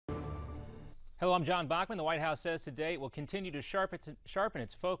Hello, I'm John Bachman. The White House says today it will continue to sharpen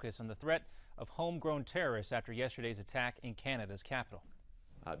its focus on the threat of homegrown terrorists after yesterday's attack in Canada's capital.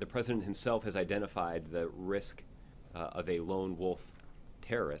 The president himself has identified the risk of a lone wolf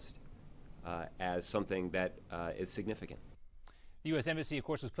terrorist as something that is significant. The U.S. Embassy, of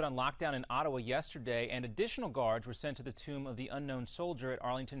course, was put on lockdown in Ottawa yesterday, and additional guards were sent to the tomb of the unknown soldier at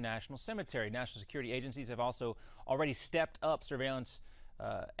Arlington National Cemetery. National security agencies have also already stepped up surveillance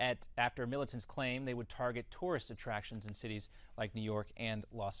after militants claim they would target tourist attractions in cities like New York and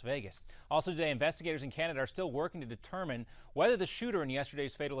Las Vegas. Also today, investigators in Canada are still working to determine whether the shooter in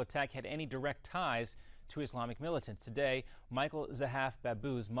yesterday's fatal attack had any direct ties to Islamic militants. Today, Michael Zahaf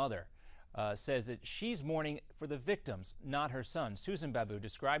Babu's mother says that she's mourning for the victims, not her son. Susan Babu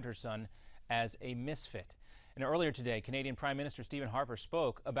described her son as a misfit. And earlier today, Canadian Prime Minister Stephen Harper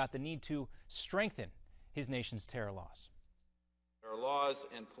spoke about the need to strengthen his nation's terror laws. Our laws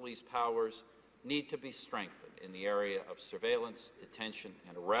and police powers need to be strengthened in the area of surveillance, detention,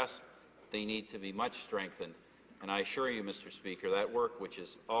 and arrest. They need to be much strengthened. And I assure you, Mr. Speaker, that work, which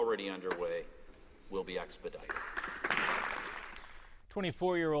is already underway, will be expedited.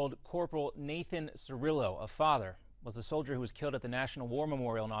 24-year-old Corporal Nathan Cirillo, a father, was a soldier who was killed at the National War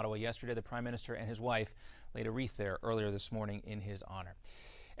Memorial in Ottawa yesterday. The Prime Minister and his wife laid a wreath there earlier this morning in his honor.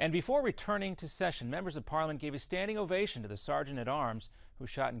 And before returning to session, members of Parliament gave a standing ovation to the Sergeant-at-Arms who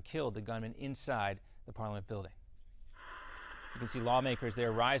shot and killed the gunman inside the Parliament building. You can see lawmakers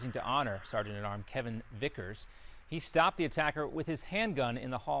there rising to honor Sergeant-at-Arms Kevin Vickers. He stopped the attacker with his handgun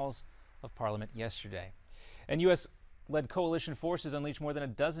in the halls of Parliament yesterday. And U.S.-led coalition forces unleashed more than a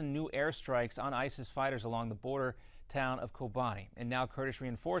dozen new airstrikes on ISIS fighters along the border town of Kobani. And now Kurdish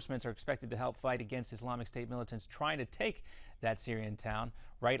reinforcements are expected to help fight against Islamic State militants trying to take that Syrian town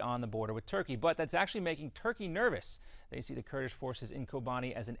right on the border with Turkey. But that's actually making Turkey nervous. They see the Kurdish forces in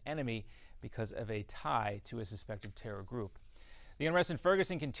Kobani as an enemy because of a tie to a suspected terror group. The unrest in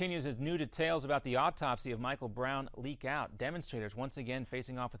Ferguson continues as new details about the autopsy of Michael Brown leak out. Demonstrators once again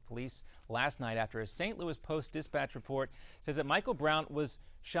facing off with police last night after a St. Louis Post-Dispatch report says that Michael Brown was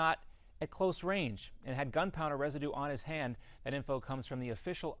shot at close range and had gunpowder residue on his hand. That info comes from the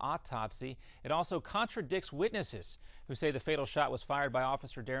official autopsy. It also contradicts witnesses who say the fatal shot was fired by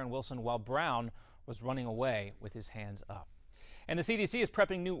Officer Darren Wilson while Brown was running away with his hands up. And the CDC is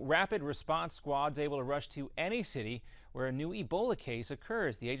prepping new rapid response squads able to rush to any city where a new Ebola case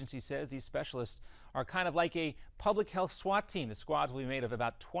occurs. The agency says these specialists are kind of like a public health SWAT team. The squads will be made of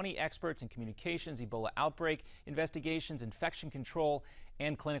about 20 experts in communications, Ebola outbreak investigations, infection control,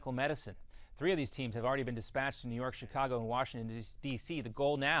 and clinical medicine. 3 of these teams have already been dispatched to New York, Chicago, and Washington, D.C. The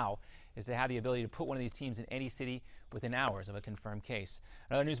goal now is to have the ability to put one of these teams in any city within hours of a confirmed case.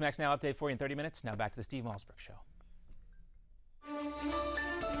 Another Newsmax Now update for you in 30 minutes. Now back to the Steve Malzberg Show.